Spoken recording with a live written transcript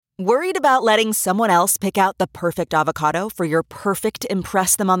Worried about letting someone else pick out the perfect avocado for your perfect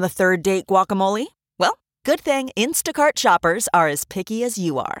impress them on the third date guacamole? Well, good thing Instacart shoppers are as picky as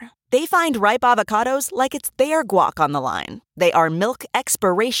you are. They find ripe avocados like it's their guac on the line. They are milk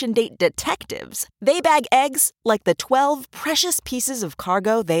expiration date detectives. They bag eggs like the 12 precious pieces of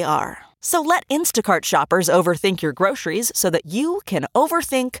cargo they are. So let Instacart shoppers overthink your groceries so that you can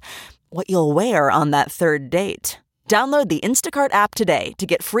overthink what you'll wear on that third date. Download the Instacart app today to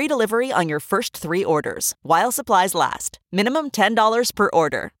get free delivery on your first 3 orders, while supplies last. Minimum $10 per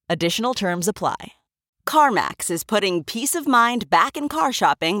order. Additional terms apply. CarMax is putting peace of mind back in car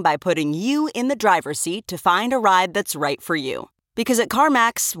shopping by putting you in the driver's seat to find a ride that's right for you. Because at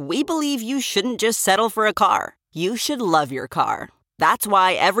CarMax, we believe you shouldn't just settle for a car. You should love your car. That's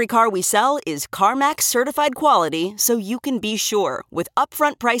why every car we sell is CarMax certified quality, so you can be sure with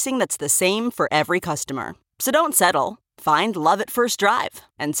upfront pricing that's the same for every customer. So don't settle. Find love at first drive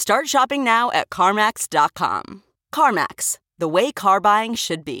and start shopping now at CarMax.com. CarMax, the way car buying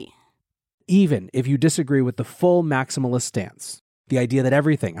should be. Even if you disagree with the full maximalist stance, the idea that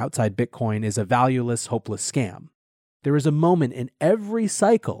everything outside Bitcoin is a valueless, hopeless scam, there is a moment in every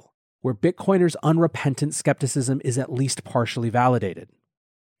cycle where Bitcoiners' unrepentant skepticism is at least partially validated.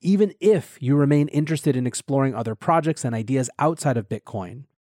 Even if you remain interested in exploring other projects and ideas outside of Bitcoin,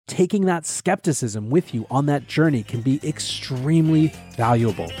 taking that skepticism with you on that journey can be extremely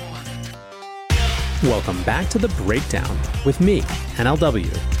valuable. Welcome back to The Breakdown with me,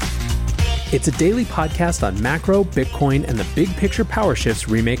 NLW. It's a daily podcast on macro, Bitcoin, and the big picture power shifts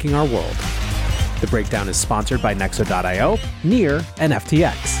remaking our world. The Breakdown is sponsored by Nexo.io, Near, and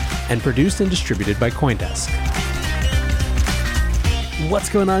FTX, and produced and distributed by CoinDesk. What's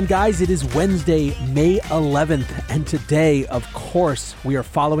going on, guys? It is Wednesday, May 11th, and today, of course, we are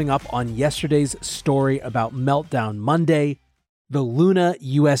following up on yesterday's story about Meltdown Monday. The Luna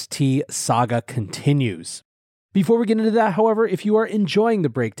UST saga continues. Before we get into that, however, if you are enjoying The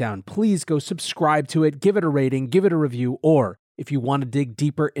Breakdown, please go subscribe to it, give it a rating, give it a review, or if you want to dig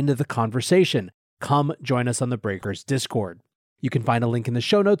deeper into the conversation, come join us on the Breakers Discord. You can find a link in the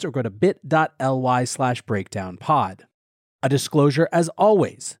show notes or go to bit.ly/breakdownpod. A disclosure, as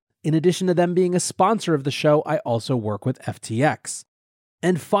always, in addition to them being a sponsor of the show, I also work with FTX.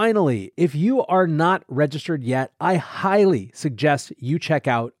 And finally, if you are not registered yet, I highly suggest you check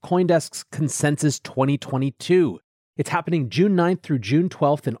out CoinDesk's Consensus 2022. It's happening June 9th through June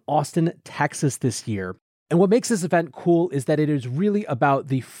 12th in Austin, Texas this year. And what makes this event cool is that it is really about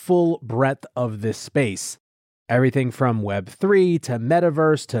the full breadth of this space. Everything from Web3 to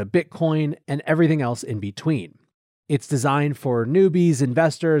Metaverse to Bitcoin and everything else in between. It's designed for newbies,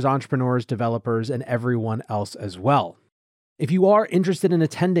 investors, entrepreneurs, developers, and everyone else as well. If you are interested in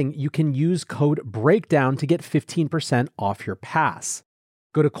attending, you can use code BREAKDOWN to get 15% off your pass.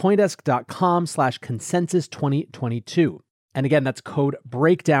 Go to coindesk.com/consensus2022. And again, that's code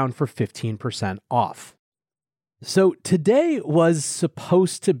BREAKDOWN for 15% off. So today was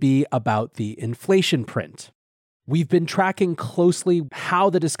supposed to be about the inflation print. We've been tracking closely how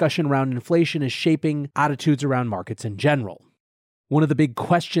the discussion around inflation is shaping attitudes around markets in general. One of the big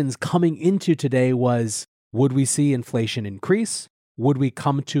questions coming into today was, would we see inflation increase? Would we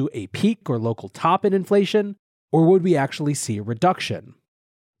come to a peak or local top in inflation? Or would we actually see a reduction?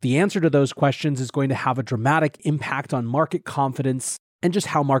 The answer to those questions is going to have a dramatic impact on market confidence and just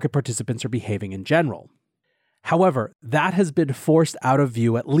how market participants are behaving in general. However, that has been forced out of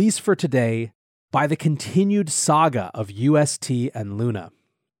view, at least for today, by the continued saga of UST and Luna.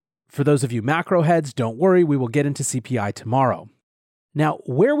 For those of you macro heads, don't worry, we will get into CPI tomorrow. Now,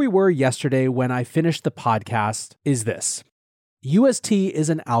 where we were yesterday when I finished the podcast is this. UST is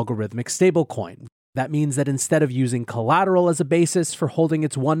an algorithmic stablecoin. That means that instead of using collateral as a basis for holding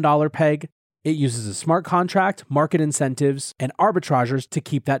its $1 peg, it uses a smart contract, market incentives, and arbitrageurs to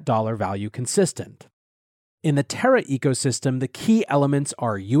keep that dollar value consistent. In the Terra ecosystem, the key elements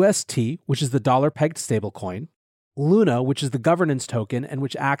are UST, which is the dollar-pegged stablecoin, Luna, which is the governance token and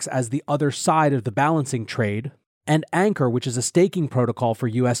which acts as the other side of the balancing trade, and Anchor, which is a staking protocol for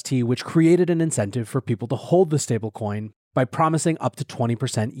UST, which created an incentive for people to hold the stablecoin by promising up to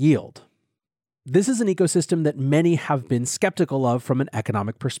 20% yield. This is an ecosystem that many have been skeptical of from an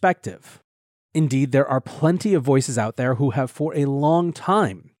economic perspective. Indeed, there are plenty of voices out there who have for a long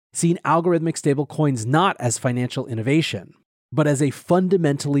time seen algorithmic stablecoins not as financial innovation, but as a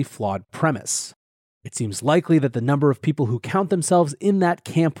fundamentally flawed premise. It seems likely that the number of people who count themselves in that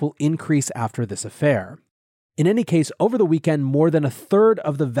camp will increase after this affair. In any case, over the weekend, more than a third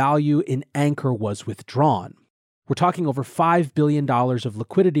of the value in Anchor was withdrawn. We're talking over $5 billion of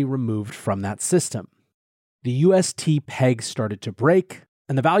liquidity removed from that system. The UST peg started to break,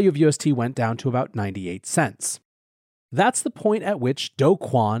 and the value of UST went down to about 98 cents. That's the point at which Do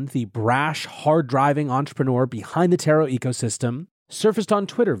Kwon, the brash, hard-driving entrepreneur behind the Terra ecosystem, surfaced on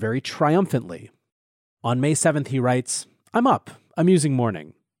Twitter very triumphantly. On May 7th, he writes, "I'm up. Amusing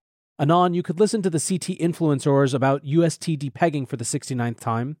morning. Anon, you could listen to the CT influencers about UST depegging for the 69th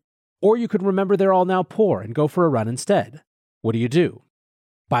time, or you could remember they're all now poor and go for a run instead. What do?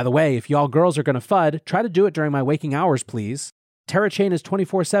 By the way, if y'all girls are going to FUD, try to do it during my waking hours, please. TerraChain is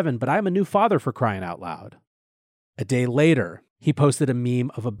 24/7, but I'm a new father for crying out loud." A day later, he posted a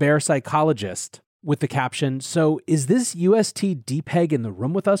meme of a bear psychologist with the caption, "So is this UST depeg in the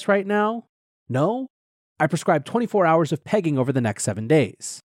room with us right now? No? I prescribe 24 hours of pegging over the next 7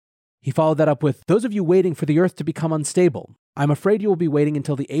 days." He followed that up with, "Those of you waiting for the Earth to become unstable, I'm afraid you will be waiting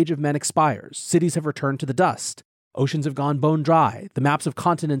until the age of men expires. Cities have returned to the dust. Oceans have gone bone dry. The maps of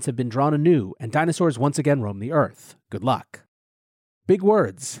continents have been drawn anew, and dinosaurs once again roam the Earth. Good luck." Big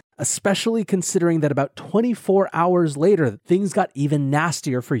words, especially considering that about 24 hours later, things got even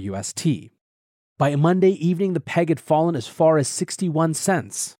nastier for UST. By Monday evening, the peg had fallen as far as 61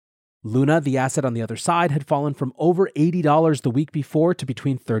 cents. Luna, the asset on the other side, had fallen from over $80 the week before to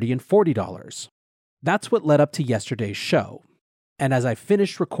between $30 and $40. That's what led up to yesterday's show. And as I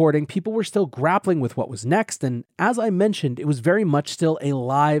finished recording, people were still grappling with what was next, and as I mentioned, it was very much still a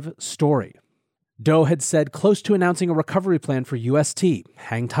live story. Do had said close to announcing a recovery plan for UST.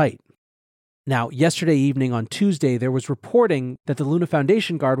 Hang tight. Now, yesterday evening on Tuesday, there was reporting that the Luna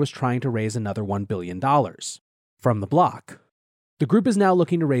Foundation Guard was trying to raise another $1 billion from the block. The group is now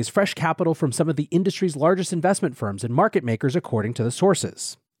looking to raise fresh capital from some of the industry's largest investment firms and market makers, according to the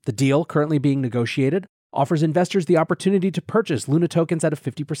sources. The deal, currently being negotiated, offers investors the opportunity to purchase Luna tokens at a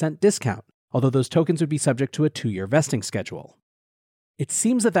 50% discount, although those tokens would be subject to a 2-year vesting schedule. It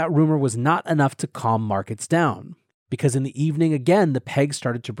seems that rumor was not enough to calm markets down, because in the evening again, the peg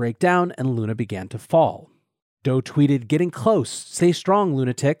started to break down and Luna began to fall. Do tweeted, "Getting close. Stay strong,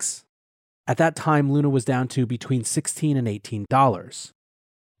 lunatics." At that time, Luna was down to between $16 and $18.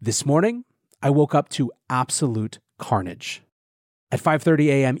 This morning, I woke up to absolute carnage. At 5:30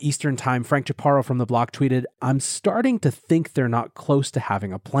 a.m. Eastern Time, Frank Chaparro from the block tweeted, "I'm starting to think they're not close to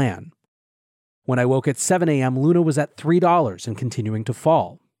having a plan." When I woke at 7 a.m., Luna was at $3 and continuing to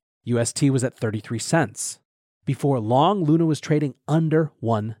fall. UST was at 33 cents. Before long, Luna was trading under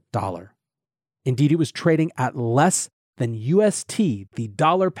 $1. Indeed, it was trading at less than UST, the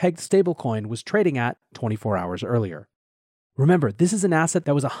dollar-pegged stablecoin, was trading at 24 hours earlier. Remember, this is an asset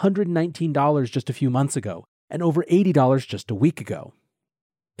that was $119 just a few months ago and over $80 just a week ago.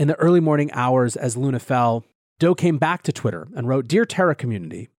 In the early morning hours as Luna fell, Do came back to Twitter and wrote, "Dear Terra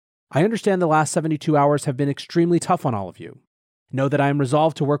community, I understand the last 72 hours have been extremely tough on all of you. Know that I am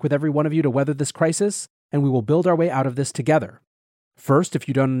resolved to work with every one of you to weather this crisis, and we will build our way out of this together. First, if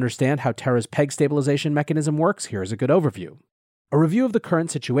you don't understand how Terra's peg stabilization mechanism works, here is a good overview. A review of the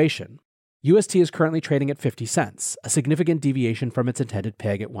current situation. UST is currently trading at 50 cents, a significant deviation from its intended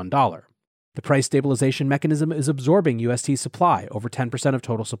peg at $1. The price stabilization mechanism is absorbing UST supply, over 10% of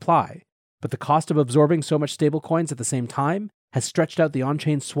total supply, but the cost of absorbing so much stablecoins at the same time has stretched out the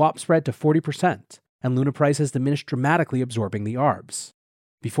on-chain swap spread to 40%, and Luna price has diminished dramatically, absorbing the ARBs.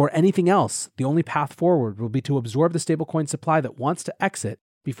 Before anything else, the only path forward will be to absorb the stablecoin supply that wants to exit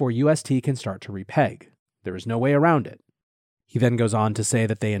before UST can start to repeg. There is no way around it." He then goes on to say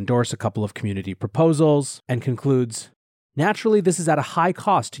that they endorse a couple of community proposals and concludes, "Naturally, this is at a high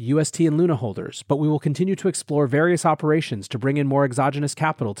cost to UST and Luna holders, but we will continue to explore various operations to bring in more exogenous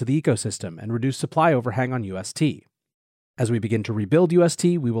capital to the ecosystem and reduce supply overhang on UST. As we begin to rebuild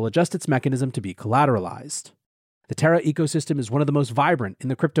UST, we will adjust its mechanism to be collateralized. The Terra ecosystem is one of the most vibrant in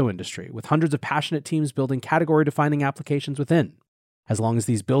the crypto industry, with hundreds of passionate teams building category-defining applications within. As long as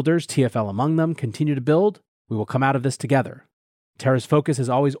these builders, TFL among them, continue to build, we will come out of this together. Terra's focus has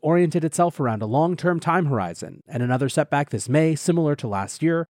always oriented itself around a long-term time horizon, and another setback this May, similar to last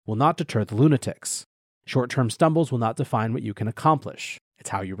year, will not deter the lunatics. Short-term stumbles will not define what you can accomplish. It's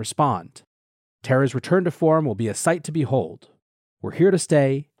how you respond. Terra's return to form will be a sight to behold. We're here to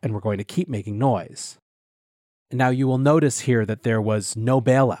stay, and we're going to keep making noise." Now, you will notice here that there was no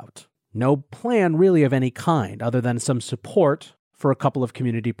bailout, no plan really of any kind, other than some support for a couple of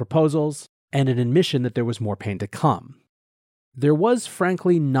community proposals and an admission that there was more pain to come. There was,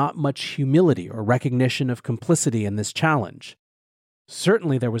 frankly, not much humility or recognition of complicity in this challenge.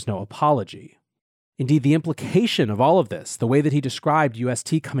 Certainly, there was no apology. Indeed, the implication of all of this, the way that he described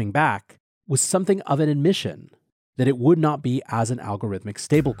UST coming back, was something of an admission that it would not be as an algorithmic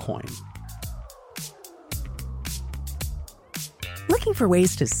stablecoin. Looking for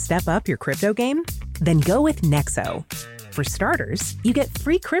ways to step up your crypto game? Then go with Nexo. For starters, you get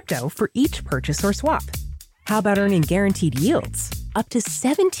free crypto for each purchase or swap. How about earning guaranteed yields? Up to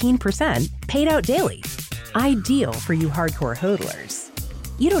 17% paid out daily. Ideal for you hardcore hodlers.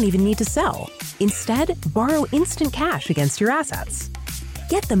 You don't even need to sell. Instead, borrow instant cash against your assets.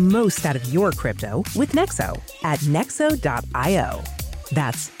 Get the most out of your crypto with Nexo at nexo.io.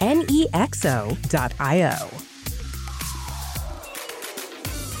 That's NEXO.io.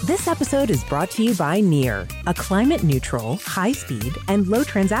 This episode is brought to you by Near, a climate-neutral, high-speed, and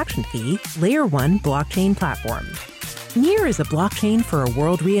low-transaction fee Layer 1 blockchain platform. Near is a blockchain for a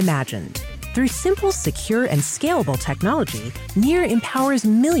world reimagined. Through simple, secure, and scalable technology, Near empowers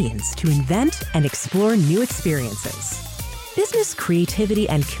millions to invent and explore new experiences. Business creativity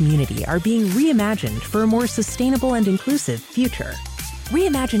and community are being reimagined for a more sustainable and inclusive future.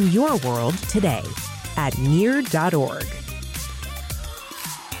 Reimagine your world today at near.org.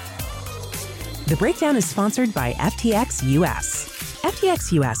 The Breakdown is sponsored by FTX US.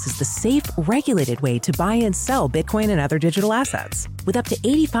 FTX US is the safe, regulated way to buy and sell Bitcoin and other digital assets, with up to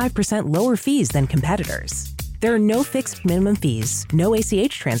 85% lower fees than competitors. There are no fixed minimum fees, no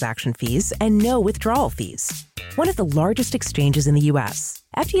ACH transaction fees, and no withdrawal fees. One of the largest exchanges in the US,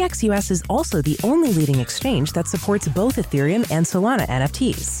 FTX US is also the only leading exchange that supports both Ethereum and Solana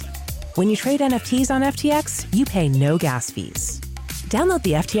NFTs. When you trade NFTs on FTX, you pay no gas fees. Download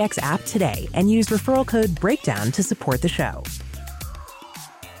the FTX app today and use referral code BREAKDOWN to support the show.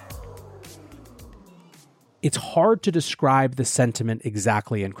 It's hard to describe the sentiment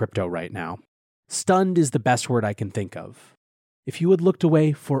exactly in crypto right now. Stunned is the best word I can think of. If you had looked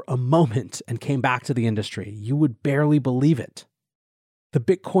away for a moment and came back to the industry, you would barely believe it. The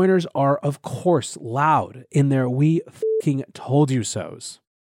Bitcoiners are, of course, loud in their "we f***ing told you so's."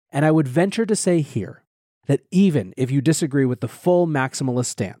 And I would venture to say here that even if you disagree with the full maximalist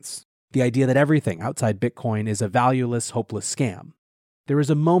stance, the idea that everything outside Bitcoin is a valueless, hopeless scam, there is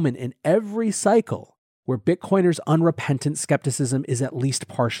a moment in every cycle where Bitcoiners' unrepentant skepticism is at least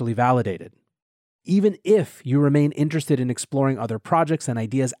partially validated. Even if you remain interested in exploring other projects and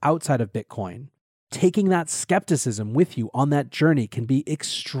ideas outside of Bitcoin, taking that skepticism with you on that journey can be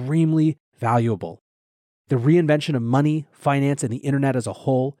extremely valuable. The reinvention of money, finance, and the internet as a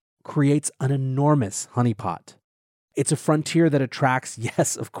whole creates an enormous honeypot. It's a frontier that attracts,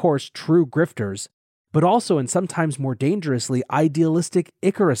 yes, of course, true grifters, but also, and sometimes more dangerously, idealistic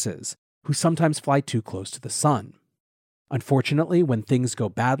Icaruses who sometimes fly too close to the sun. Unfortunately, when things go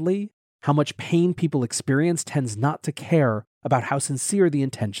badly, how much pain people experience tends not to care about how sincere the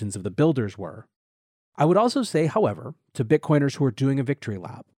intentions of the builders were. I would also say, however, to Bitcoiners who are doing a victory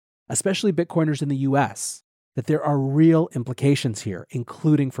lap, especially Bitcoiners in the US, that there are real implications here,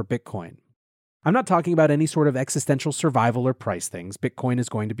 including for Bitcoin. I'm not talking about any sort of existential survival or price things. Bitcoin is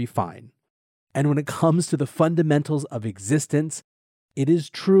going to be fine. And when it comes to the fundamentals of existence, it is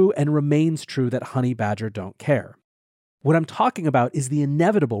true and remains true that Honey Badger don't care. What I'm talking about is the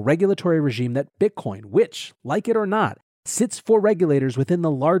inevitable regulatory regime that Bitcoin, which, like it or not, sits for regulators within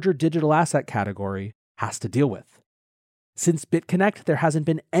the larger digital asset category, has to deal with. Since BitConnect, there hasn't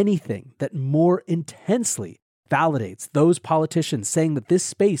been anything that more intensely validates those politicians saying that this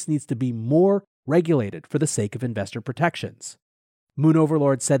space needs to be more regulated for the sake of investor protections. Moon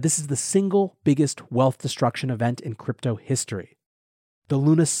Overlord said this is the single biggest wealth destruction event in crypto history. The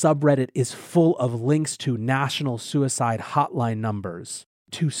Luna subreddit is full of links to national suicide hotline numbers,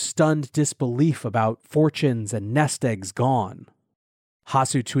 to stunned disbelief about fortunes and nest eggs gone.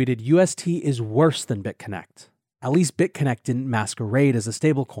 Hasu tweeted, UST is worse than BitConnect. At least BitConnect didn't masquerade as a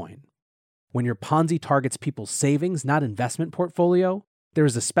stablecoin. When your Ponzi targets people's savings, not investment portfolio, there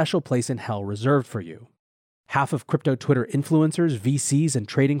is a special place in hell reserved for you. Half of crypto Twitter influencers, VCs, and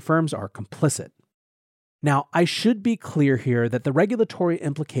trading firms are complicit. Now, I should be clear here that the regulatory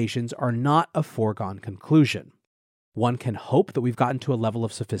implications are not a foregone conclusion. One can hope that we've gotten to a level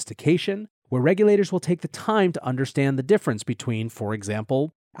of sophistication where regulators will take the time to understand the difference between, for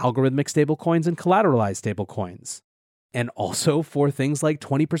example, algorithmic stablecoins and collateralized stablecoins, and also for things like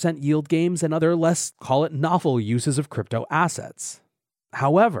 20% yield games and other less, call it novel uses of crypto assets.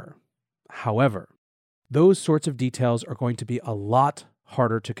 However, those sorts of details are going to be a lot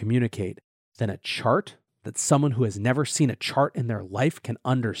harder to communicate than a chart that someone who has never seen a chart in their life can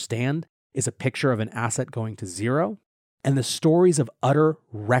understand is a picture of an asset going to zero, and the stories of utter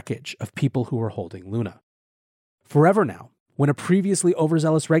wreckage of people who are holding Luna. Forever now, when a previously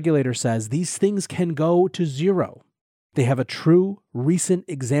overzealous regulator says these things can go to zero, they have a true, recent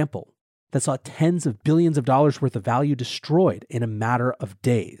example that saw tens of billions of dollars worth of value destroyed in a matter of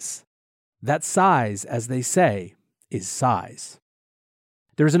days. That size, as they say, is size.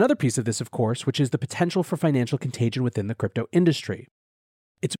 There is another piece of this, of course, which is the potential for financial contagion within the crypto industry.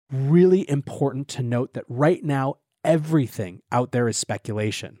 It's really important to note that right now, everything out there is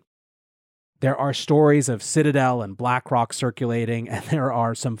speculation. There are stories of Citadel and BlackRock circulating, and there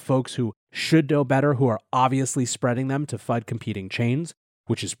are some folks who should know better who are obviously spreading them to FUD competing chains,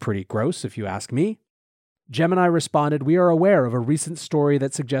 which is pretty gross if you ask me. Gemini responded, "We are aware of a recent story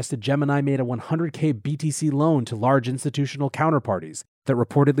that suggested Gemini made a 100K BTC loan to large institutional counterparties that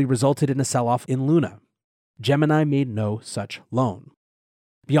reportedly resulted in a sell-off in Luna. Gemini made no such loan."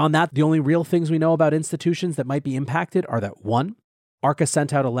 Beyond that, the only real things we know about institutions that might be impacted are that 1, Arca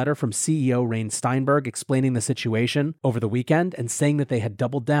sent out a letter from CEO Rain Steinberg explaining the situation over the weekend and saying that they had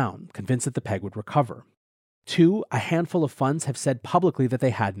doubled down, convinced that the peg would recover. 2, a handful of funds have said publicly that they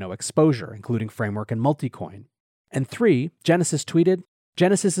had no exposure, including Framework and Multicoin. And 3, Genesis tweeted,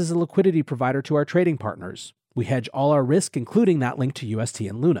 "Genesis is a liquidity provider to our trading partners. We hedge all our risk, including that linked to UST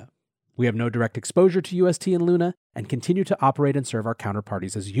and Luna. We have no direct exposure to UST and Luna and continue to operate and serve our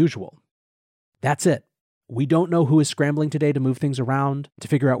counterparties as usual." That's it. We don't know who is scrambling today to move things around, to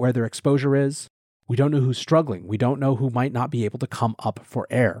figure out where their exposure is. We don't know who's struggling. We don't know who might not be able to come up for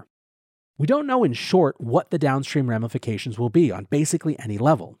air. We don't know, in short, what the downstream ramifications will be on basically any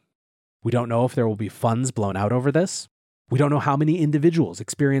level. We don't know if there will be funds blown out over this. We don't know how many individuals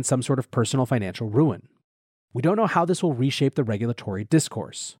experience some sort of personal financial ruin. We don't know how this will reshape the regulatory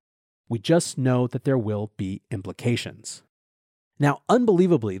discourse. We just know that there will be implications. Now,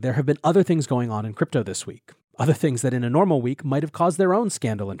 unbelievably, there have been other things going on in crypto this week, other things that in a normal week might have caused their own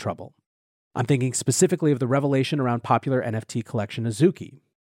scandal and trouble. I'm thinking specifically of the revelation around popular NFT collection Azuki.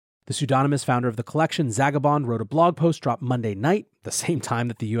 The pseudonymous founder of the collection, Zagabond, wrote a blog post dropped Monday night, the same time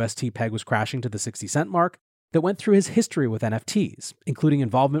that the UST peg was crashing to the 60-cent mark, that went through his history with NFTs, including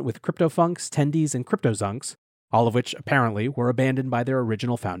involvement with CryptoFunks, Tendies, and CryptoZunks, all of which apparently were abandoned by their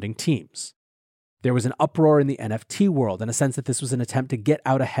original founding teams. There was an uproar in the NFT world and a sense that this was an attempt to get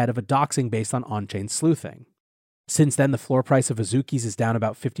out ahead of a doxing based on on-chain sleuthing. Since then, the floor price of Azukis is down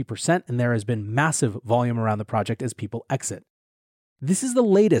about 50%, and there has been massive volume around the project as people exit. This is the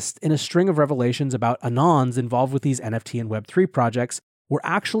latest in a string of revelations about anons involved with these NFT and Web3 projects were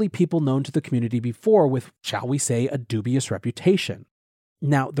actually people known to the community before with, shall we say, a dubious reputation.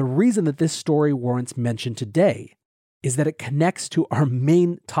 Now, the reason that this story warrants mention today is that it connects to our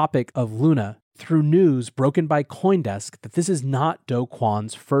main topic of Luna through news broken by CoinDesk that this is not Do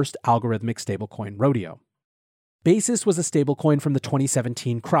Kwon's first algorithmic stablecoin rodeo. Basis was a stablecoin from the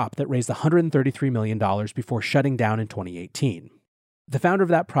 2017 crop that raised $133 million before shutting down in 2018. The founder of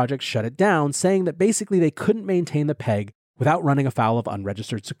that project shut it down, saying that basically they couldn't maintain the peg without running afoul of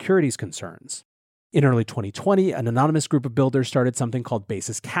unregistered securities concerns. In early 2020, an anonymous group of builders started something called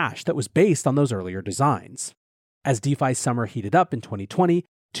Basis Cash that was based on those earlier designs. As DeFi summer heated up in 2020,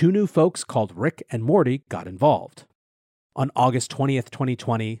 2 new folks called Rick and Morty got involved. On August 20th,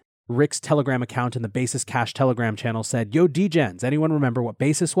 2020, Rick's Telegram account in the Basis Cash Telegram channel said, "Yo, DGens, anyone remember what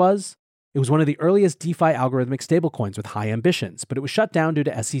Basis was? It was one of the earliest DeFi algorithmic stablecoins with high ambitions, but it was shut down due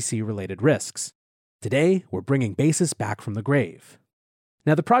to SEC-related risks. Today, we're bringing Basis back from the grave."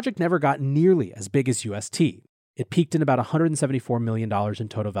 Now, the project never got nearly as big as UST. It peaked in about $174 million in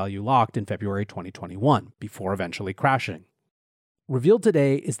total value locked in February 2021, before eventually crashing. Revealed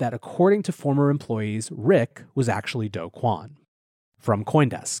today is that according to former employees, Rick was actually Do Kwon. From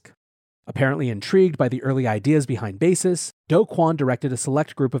CoinDesk. Apparently intrigued by the early ideas behind Basis, Do Kwon directed a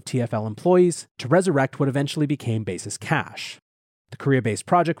select group of TFL employees to resurrect what eventually became Basis Cash. The Korea-based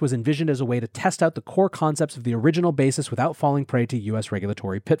project was envisioned as a way to test out the core concepts of the original Basis without falling prey to US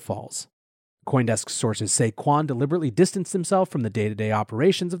regulatory pitfalls. CoinDesk sources say Kwon deliberately distanced himself from the day-to-day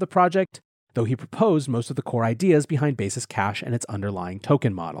operations of the project, though he proposed most of the core ideas behind Basis Cash and its underlying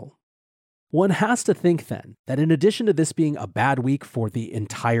token model. One has to think then that in addition to this being a bad week for the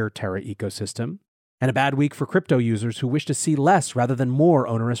entire Terra ecosystem, and a bad week for crypto users who wish to see less rather than more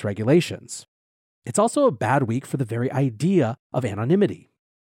onerous regulations, it's also a bad week for the very idea of anonymity.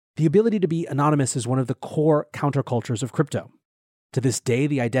 The ability to be anonymous is one of the core countercultures of crypto. To this day,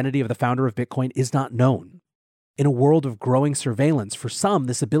 the identity of the founder of Bitcoin is not known. In a world of growing surveillance, for some,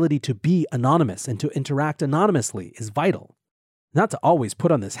 this ability to be anonymous and to interact anonymously is vital. Not to always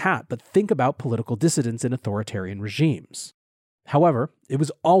put on this hat, but think about political dissidents in authoritarian regimes. However, it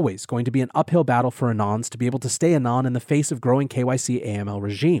was always going to be an uphill battle for anons to be able to stay anon in the face of growing KYC AML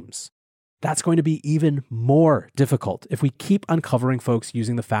regimes. That's going to be even more difficult if we keep uncovering folks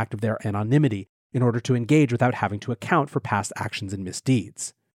using the fact of their anonymity in order to engage without having to account for past actions and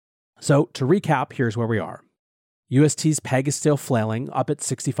misdeeds. So, to recap, here's where we are. UST's peg is still flailing, up at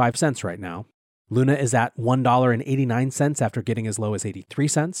 65 cents right now. Luna is at $1.89 after getting as low as 83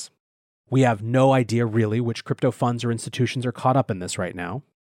 cents. We have no idea really which crypto funds or institutions are caught up in this right now.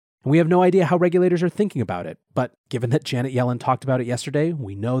 And we have no idea how regulators are thinking about it. But given that Janet Yellen talked about it yesterday,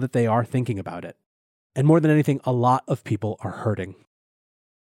 we know that they are thinking about it. And more than anything, a lot of people are hurting.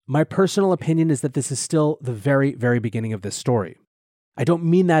 My personal opinion is that this is still the very, very beginning of this story. I don't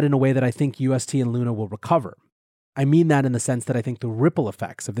mean that in a way that I think UST and Luna will recover. I mean that in the sense that I think the ripple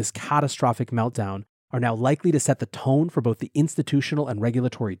effects of this catastrophic meltdown are now likely to set the tone for both the institutional and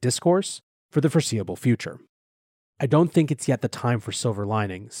regulatory discourse for the foreseeable future. I don't think it's yet the time for silver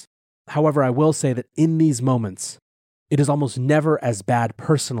linings. However, I will say that in these moments, it is almost never as bad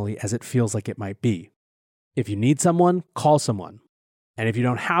personally as it feels like it might be. If you need someone, call someone. And if you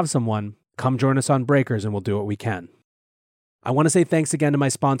don't have someone, come join us on Breakers and we'll do what we can. I want to say thanks again to my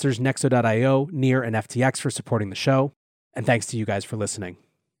sponsors Nexo.io, Near, and FTX for supporting the show. And thanks to you guys for listening.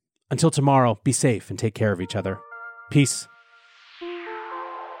 Until tomorrow, be safe and take care of each other. Peace.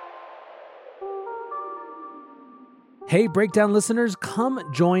 Hey, Breakdown listeners, come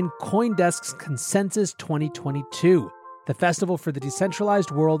join CoinDesk's Consensus 2022, the festival for the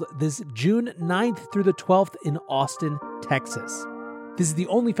decentralized world, this June 9th through the 12th in Austin, Texas. This is the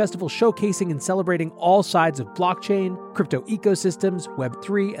only festival showcasing and celebrating all sides of blockchain, crypto ecosystems,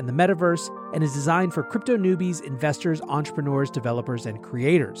 Web3, and the metaverse, and is designed for crypto newbies, investors, entrepreneurs, developers, and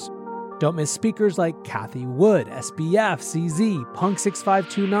creators. Don't miss speakers like Cathie Wood, SBF, CZ,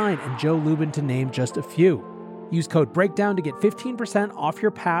 Punk6529, and Joe Lubin, to name just a few. Use code BREAKDOWN to get 15% off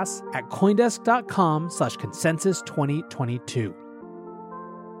your pass at CoinDesk.com/consensus2022.